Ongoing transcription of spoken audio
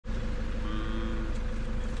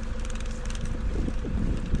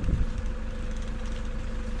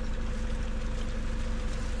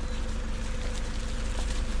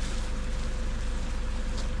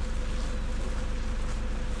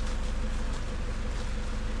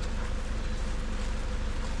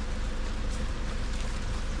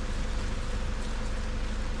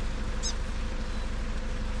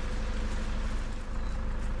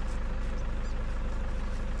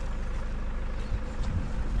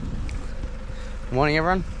Morning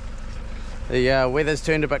everyone. The weather's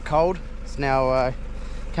turned a bit cold. It's now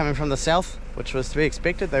coming from the south, which was to be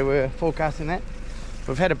expected. They were forecasting that.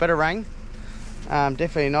 We've had a bit of rain,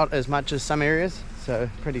 definitely not as much as some areas, so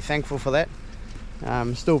pretty thankful for that.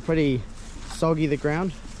 Still pretty soggy, the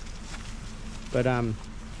ground, but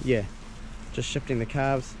yeah, just shifting the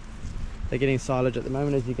calves. They're getting silage at the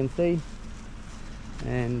moment, as you can see,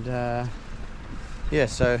 and yeah,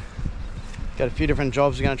 so got a few different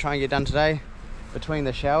jobs we're going to try and get done today. Between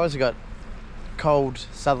the showers, we've got cold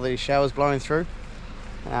southerly showers blowing through.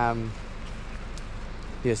 Yeah,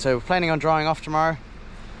 so we're planning on drying off tomorrow.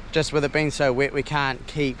 Just with it being so wet, we can't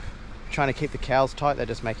keep trying to keep the cows tight. They're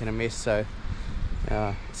just making a mess, so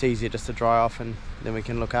it's easier just to dry off and then we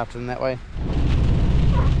can look after them that way.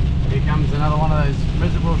 Here comes another one of those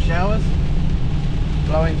miserable showers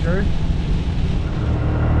blowing through.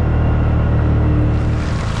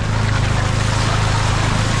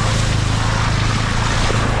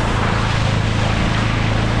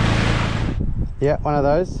 Yeah, one of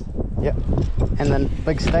those. Yep. And then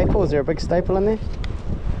big staple. Is there a big staple in there?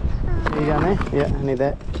 You go in there? Yeah, I need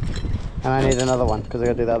that. And I need another one because I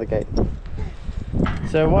got to do the other gate.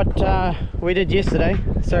 So what we did yesterday,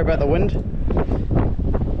 sorry about the wind.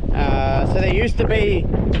 So there used to be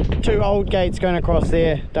two old gates going across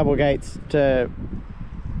there, double gates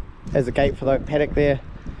as a gate for the paddock there.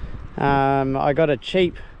 I got a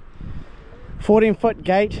cheap 14-foot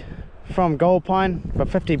gate from Gold Pine for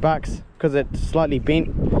 50 bucks because it's slightly bent,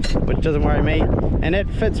 which doesn't worry me, and it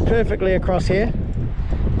fits perfectly across here.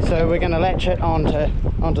 So we're going to latch it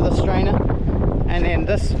onto this strainer, and then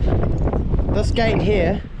this gate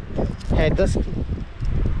here had this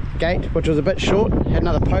gate which was a bit short, had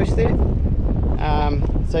another post there.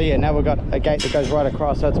 So yeah, now we've got a gate that goes right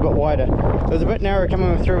across, so it's a bit wider. It was a bit narrow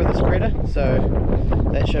coming through with the spreader, so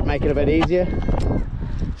that should make it a bit easier.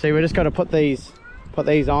 So we just got to put these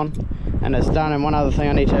on and it's done. And one other thing,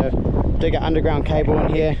 I need to dig an underground cable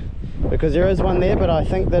in here because there is one there, but I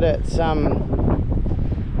think that it's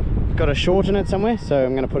got a short in it somewhere, so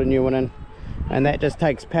I'm going to put a new one in, and that just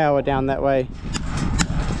takes power down that way.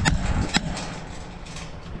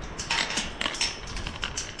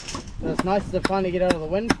 So it's nice to finally get out of the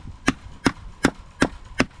wind,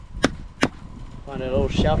 find a little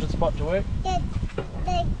sheltered spot to work. The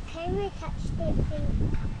camera touched that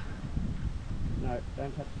thing. No,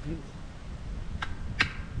 don't touch the fence.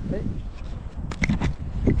 Okay.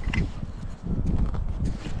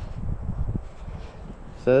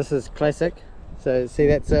 So this is classic. So see,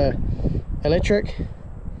 that's electric.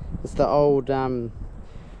 It's the old I don't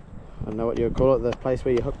know what you would call it, the place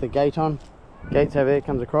where you hook the gate on. Gates over there,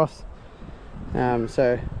 comes across.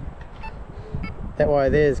 So that wire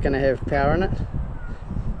there is going to have power in it.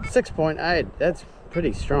 6.8, that's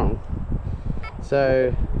pretty strong.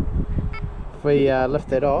 So if we lift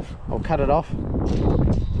that off, or cut it off,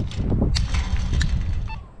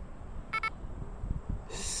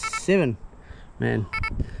 7. Man,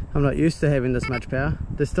 I'm not used to having this much power.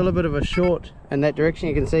 There's still a bit of a short in that direction.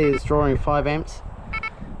 You can see it's drawing 5 amps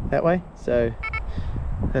that way, so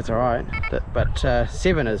that's alright. But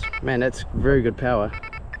 7 is, man, that's very good power.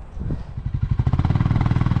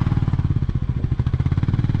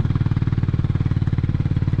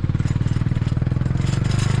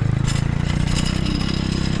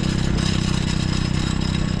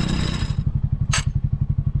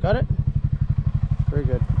 Got it? Very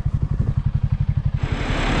good.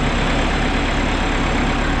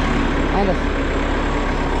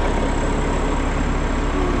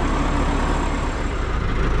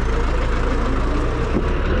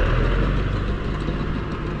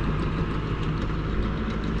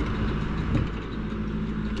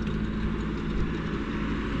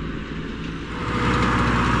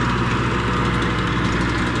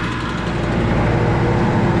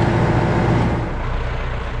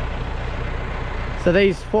 So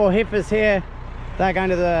these 4 heifers here, they're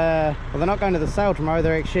going to the, well, they're not going to the sale tomorrow,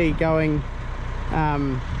 they're actually going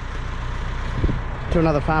to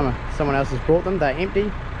another farmer. Someone else has bought them, they're empty.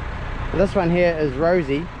 But this one here is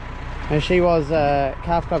Rosie, and she was a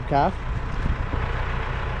calf club calf,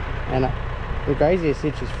 and the grazier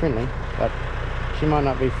said she's friendly, but she might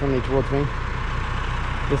not be friendly towards me.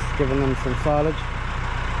 Just giving them some silage.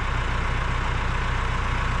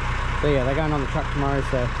 So yeah, they're going on the truck tomorrow,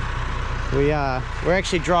 so we're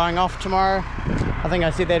actually drying off tomorrow. I think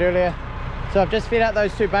I said that earlier. So I've just fed out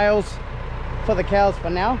those 2 bales for the cows for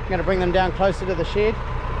now. I'm going to bring them down closer to the shed.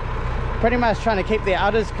 Pretty much trying to keep their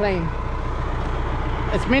udders clean.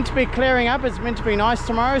 It's meant to be clearing up, it's meant to be nice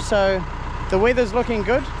tomorrow, so the weather's looking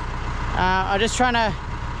good. I'm just trying to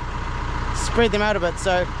spread them out a bit.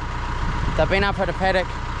 So they've been up at a paddock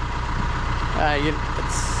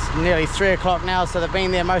It's nearly 3 o'clock now, so they've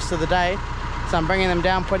been there most of the day. So I'm bringing them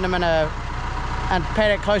down, putting them in a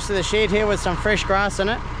paddock close to the shed here with some fresh grass in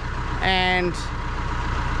it, and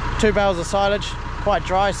 2 bales of silage, quite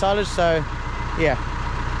dry silage. So yeah,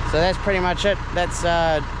 so that's pretty much it. That's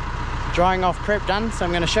drying off prep done, so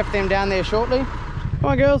I'm going to shift them down there shortly. Come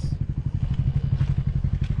on, girls.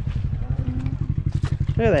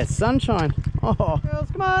 Look at that sunshine. Oh,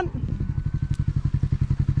 girls, come on.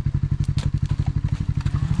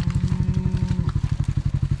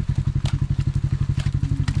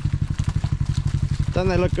 Don't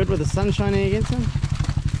they look good with the sun shining against them?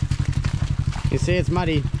 You see it's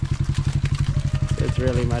muddy. It's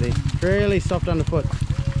really muddy. Really soft underfoot.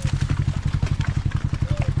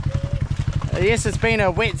 Yes, it's been a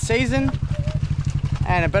wet season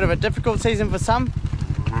and a bit of a difficult season for some.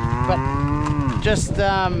 But just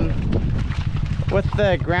with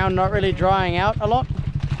the ground not really drying out a lot,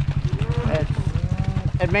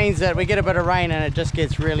 it means that we get a bit of rain and it just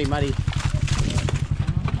gets really muddy.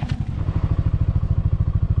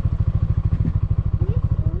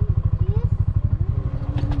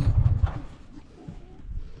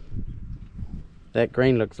 That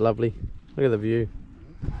green looks lovely. Look at the view.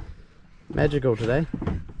 Magical today.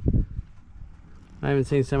 I haven't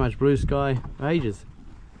seen so much blue sky for ages.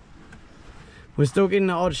 We're still getting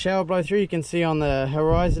an odd shower blow through. You can see on the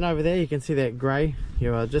horizon over there, you can see that grey.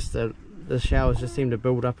 Just the showers just seem to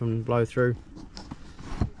build up and blow through.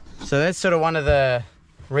 So that's sort of one of the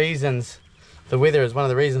reasons, the weather is one of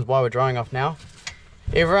the reasons why we're drying off now.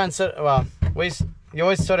 Everyone you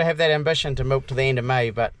always sort of have that ambition to milk to the end of May,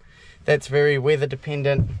 but that's very weather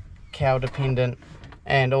dependent, cow dependent,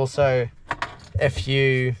 and also if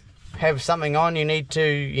you have something on you need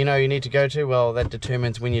to go to, well, that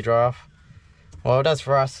determines when you dry off. Well, it does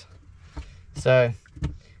for us. So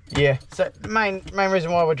yeah, so the main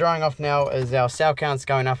reason why we're drying off now is our sow count's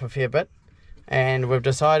going up a fair bit, and we've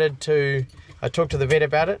decided to, I talked to the vet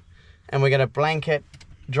about it, and we're going to blanket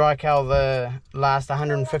dry cow the last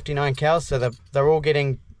 159 cows, so they're all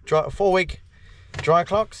getting 4-week dry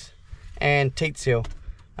clocks and teat seal,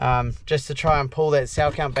 just to try and pull that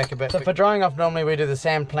sow count back a bit. So for drying off, normally we do the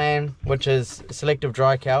SAM plan, which is selective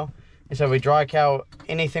dry cow, and so we dry cow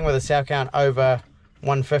anything with a sow count over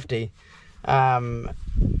 150.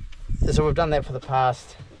 So we've done that for the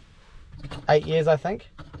past 8 years, I think,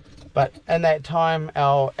 but in that time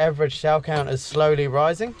our average sow count is slowly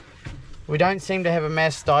rising. We don't seem to have a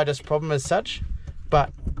mastitis problem as such,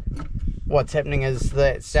 but what's happening is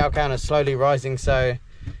that sow count is slowly rising. So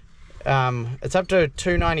it's up to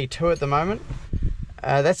 292 at the moment.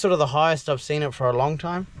 That's sort of the highest I've seen it for a long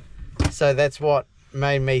time. So that's what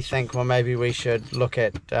made me think, well, maybe we should look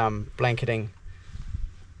at blanketing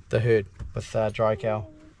the herd with dry cow,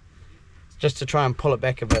 just to try and pull it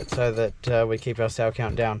back a bit so that we keep our sow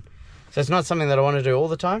count down. So it's not something that I want to do all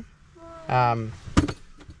the time.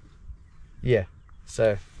 Yeah,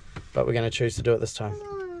 so, but we're going to choose to do it this time.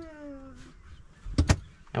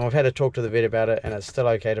 And we've had a talk to the vet about it, and it's still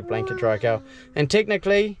okay to blanket dry cow. And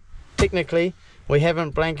technically, we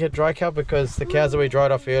haven't blanket dry cow because the cows that we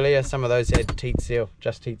dried off earlier, some of those had teat seal,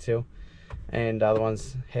 just teat seal, and other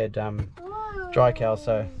ones had dry cow.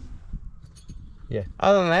 So yeah,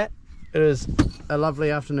 other than that, it is a lovely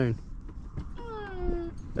afternoon,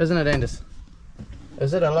 isn't it, Anders?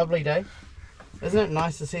 Is it a lovely day? Isn't it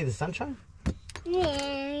nice to see the sunshine?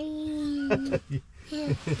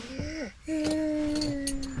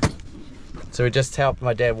 So we just helped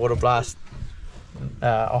my dad water blast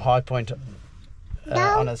a high point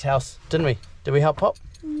on his house, didn't we? Did we help Pop?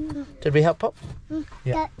 Did we help Pop?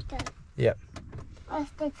 Yeah. Yeah.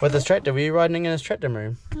 With his tractor, were you riding in his tractor,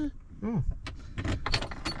 Miriam?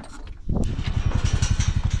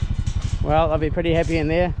 Well, I'll be pretty happy in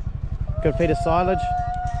there. Good feed of silage,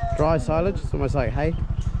 dry silage, it's almost like hay,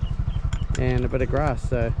 and a bit of grass.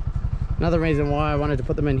 So another reason why I wanted to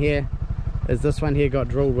put them in here is this one here got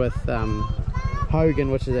drilled with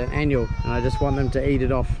Hogan, which is an annual, and I just want them to eat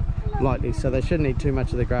it off lightly, so they shouldn't eat too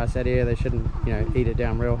much of the grass out here. They shouldn't, eat it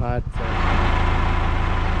down real hard. So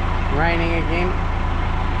raining again.